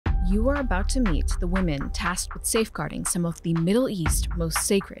You are about to meet the women tasked with safeguarding some of the Middle East's most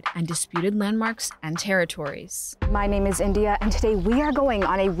sacred and disputed landmarks and territories. My name is India, and today we are going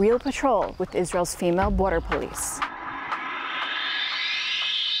on a real patrol with Israel's female border police.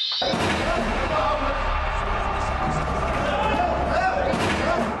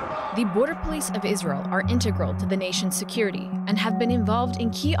 The Border Police of Israel are integral to the nation's security and have been involved in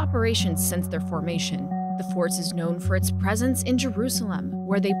key operations since their formation. The force is known for its presence in Jerusalem,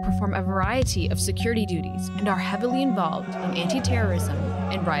 where they perform a variety of security duties and are heavily involved in anti-terrorism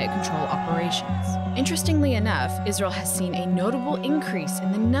and riot control operations. Interestingly enough, Israel has seen a notable increase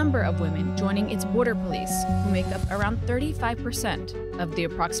in the number of women joining its border police, who make up around 35% of the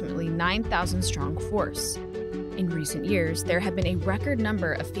approximately 9,000-strong force. In recent years, there have been a record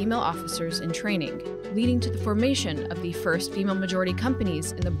number of female officers in training, leading to the formation of the first female-majority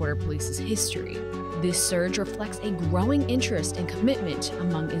companies in the border police's history. This surge reflects a growing interest and commitment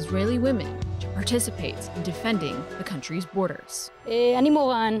among Israeli women to participate in defending the country's borders. אני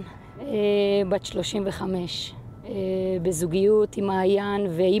מורן, בת 35, בזוגיות עם מעיין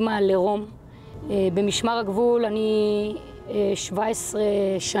ואימא לרום. במשמר הגבול אני 17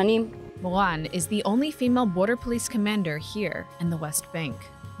 שנים. Moran is the only female border police commander here in the West Bank.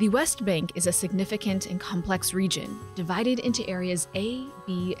 The West Bank is a significant and complex region, divided into areas A,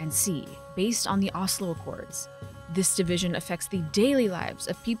 B, and C, based on the Oslo Accords. This division affects the daily lives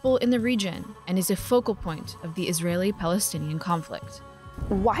of people in the region and is a focal point of the Israeli-Palestinian conflict.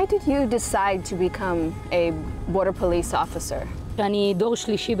 Why did you decide to become a border police officer? אני דור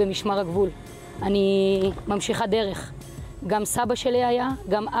שלישי במשמר הגבול. אני ממשיכה דרך. גם סבא שלי היה,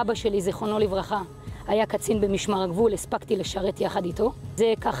 גם אבא שלי, זיכרונו לברכה, היה קצין במשמר הגבול, הספקתי לשרת יחד איתו.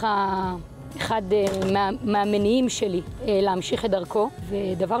 זה ככה אחד מהמניעים שלי להמשיך את דרכו.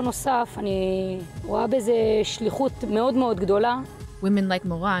 ודבר נוסף, אני רואה בזה שליחות מאוד מאוד גדולה. Women like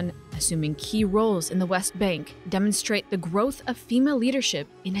Moran, assuming key roles in the West Bank, demonstrate the growth of female leadership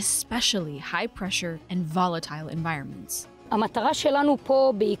in especially high-pressure and volatile environments. המטרה שלנו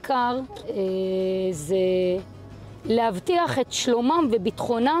פה בעיקר זה להבטיח את שלומם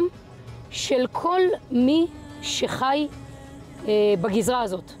וביטחונם של כל מי שחי בגזרה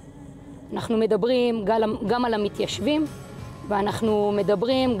הזאת. אנחנו מדברים גם על המתיישבים, ואנחנו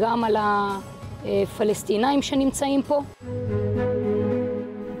מדברים גם על הפלסטינאים שנמצאים פה.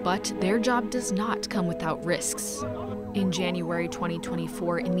 But their job does not come without risks. In January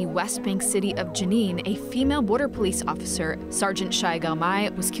 2024, in the West Bank city of Jenin, a female border police officer, Sergeant Shai Galmai,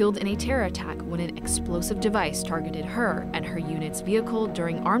 was killed in a terror attack when an explosive device targeted her and her unit's vehicle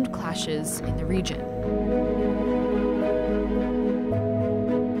during armed clashes in the region.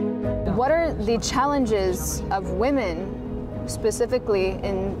 What are the challenges of women, specifically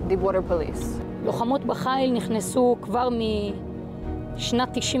in the border police? לוחמות בחיל נכנסו כבר משנת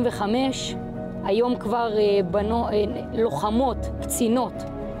 95, היום כבר לוחמות, קצינות,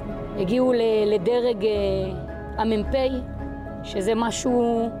 הגיעו לדרג המ"פ, שזה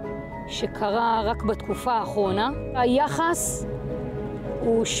משהו שקרה רק בתקופה האחרונה. היחס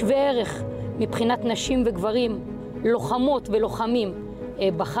הוא שווה ערך מבחינת נשים וגברים, לוחמות ולוחמים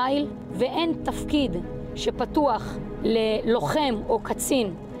בחיל, ואין תפקיד שפתוח ללוחם או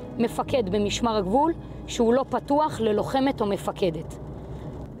קצין מפקד במשמר הגבול, שהוא לא פתוח ללוחמת או מפקדת.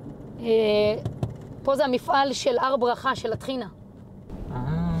 פה זה המפעל של הר ברכה, של הטחינה.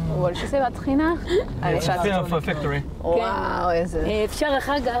 What did you say about טחינה? וואו, איזה... אפשר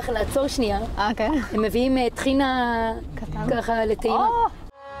אחר כך לעצור שנייה. כן. הם מביאים טחינה ככה לטעימה.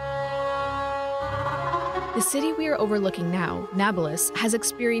 The city we are overlooking now, Nablus, has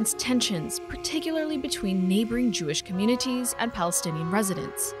experienced tensions, particularly between neighboring Jewish communities and Palestinian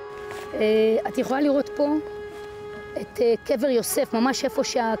residents. את יכולה לראות פה את קבר יוסף, ממש איפה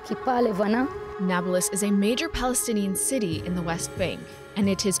שהכיפה הלבנה. Nablus is a major Palestinian city in the West Bank, and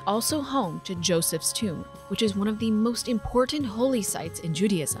it is also home to Joseph's tomb, which is one of the most important holy sites in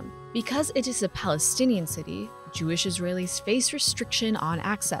Judaism. Because it is a Palestinian city, Jewish Israelis face restriction on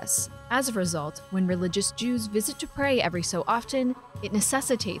access. As a result, when religious Jews visit to pray every so often, it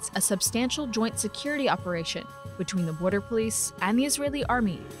necessitates a substantial joint security operation between the border police and the Israeli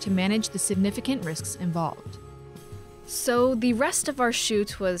army to manage the significant risks involved. So the rest of our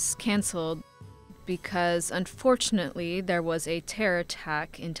shoot was canceled because, unfortunately, there was a terror attack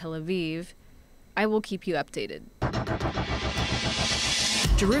in Tel Aviv. I will keep you updated.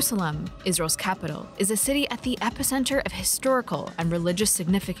 Jerusalem, Israel's capital, is a city at the epicenter of historical and religious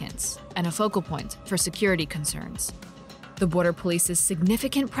significance and a focal point for security concerns. The border police's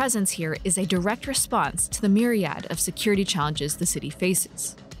significant presence here is a direct response to the myriad of security challenges the city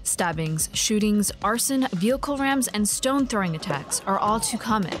faces. Stabbings, shootings, arson, vehicle rams, and stone-throwing attacks are all too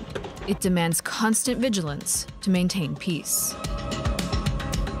common. It demands constant vigilance to maintain peace.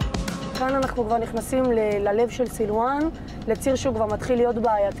 כאן אנחנו כבר נכנסים ללב של סילואן, לציר שהוא כבר מתחיל להיות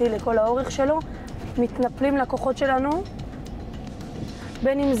בעייתי לכל האורך שלו. מתנפלים לכוחות שלנו,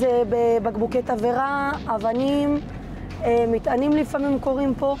 בין אם זה בבקבוקי תבערה, אבנים, מטענים לפעמים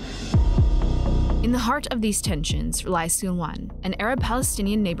קורים פה. In the heart of these tensions lies Silwan, an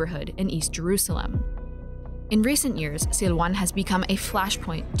Arab-Palestinian neighborhood in East Jerusalem. In recent years, Silwan has become a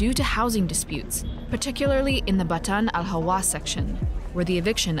flashpoint due to housing disputes, particularly in the Batan al-Hawa section, where the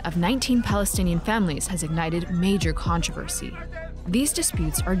eviction of 19 Palestinian families has ignited major controversy. These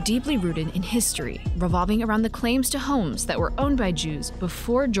disputes are deeply rooted in history, revolving around the claims to homes that were owned by Jews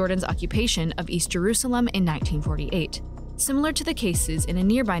before Jordan's occupation of East Jerusalem in 1948. Similar to the cases in a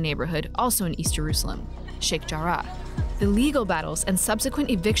nearby neighborhood also in East Jerusalem, Sheikh Jarrah. The legal battles and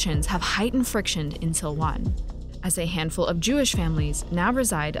subsequent evictions have heightened friction in Silwan, as a handful of Jewish families now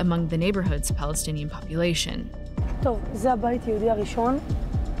reside among the neighborhood's Palestinian population. טוב, זה הבית היהודי הראשון,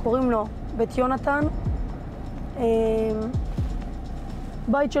 קוראים לו בית יונתן.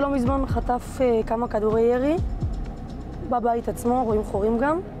 בית שלא מזמן חטף כמה כדורי ירי, בבית עצמו רואים חורים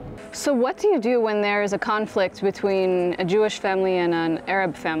גם. So what do you do when there is a conflict between a Jewish family and an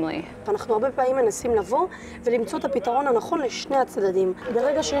Arab family? אנחנו הרבה פעמים מנסים לבוא ולמצוא את הפתרון הנכון לשני הצדדים.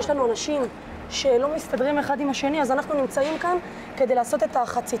 ברגע שיש לנו אנשים שלא מסתדרים אחד עם השני, אז אנחנו נמצאים כאן כדי לעשות את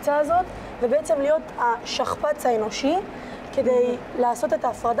החציצה הזאת, ובעצם להיות השכפ"ץ האנושי, כדי לעשות את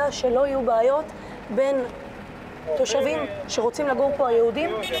ההפרדה שלא יהיו בעיות בין תושבים שרוצים לגור פה היהודים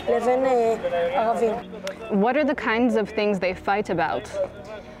לבין ערבים. What are the kinds of things they fight about?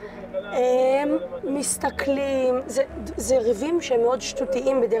 מסתכלים, זה ריבים שהם מאוד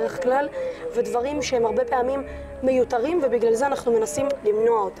שטותיים בדרך כלל, ודברים שהם הרבה פעמים מיותרים, ובגלל זה אנחנו מנסים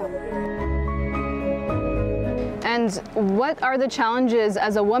למנוע אותם. And what are the challenges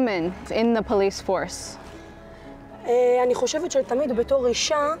as a woman in the police force? אני חושבת שתמיד בתור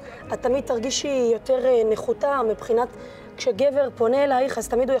אישה, את תמיד תרגישי יותר נחותה מבחינת כשגבר פונה אלייך, אז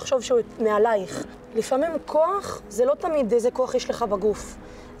תמיד הוא יחשוב שהוא מעלייך. לפעמים כוח, זה לא תמיד איזה כוח יש לך בגוף.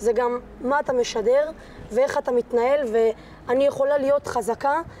 זה גם מה אתה משדר ואיך אתה מתנהל, ואני יכולה להיות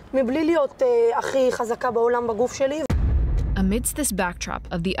חזקה מבלי להיות הכי חזקה בעולם בגוף שלי. Amidst this backdrop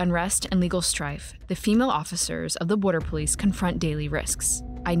of the unrest and legal strife, the female officers of the border police confront daily risks.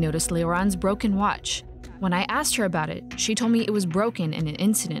 I noticed Leoran's broken watch. When I asked her about it, she told me it was broken in an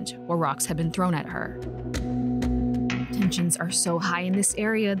incident where rocks had been thrown at her. Tensions are so high in this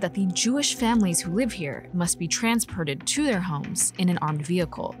area that the Jewish families who live here must be transported to their homes in an armed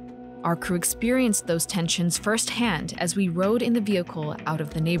vehicle. Our crew experienced those tensions firsthand as we rode in the vehicle out of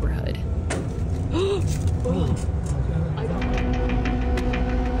the neighborhood.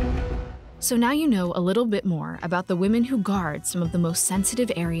 So now you know a little bit more about the women who guard some of the most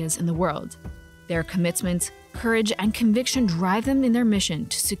sensitive areas in the world. Their commitment, courage, and conviction drive them in their mission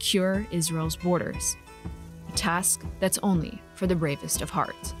to secure Israel's borders. A task that's only for the bravest of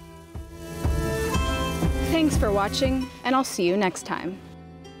heart. Thanks for watching, and I'll see you next time.